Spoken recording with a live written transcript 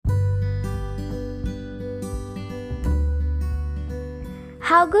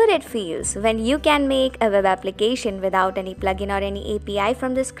how good it feels when you can make a web application without any plugin or any API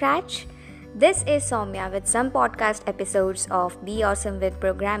from the scratch. This is Soumya with some podcast episodes of Be Awesome with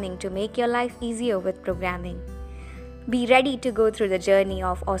Programming to make your life easier with programming. Be ready to go through the journey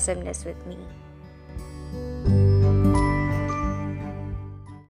of awesomeness with me.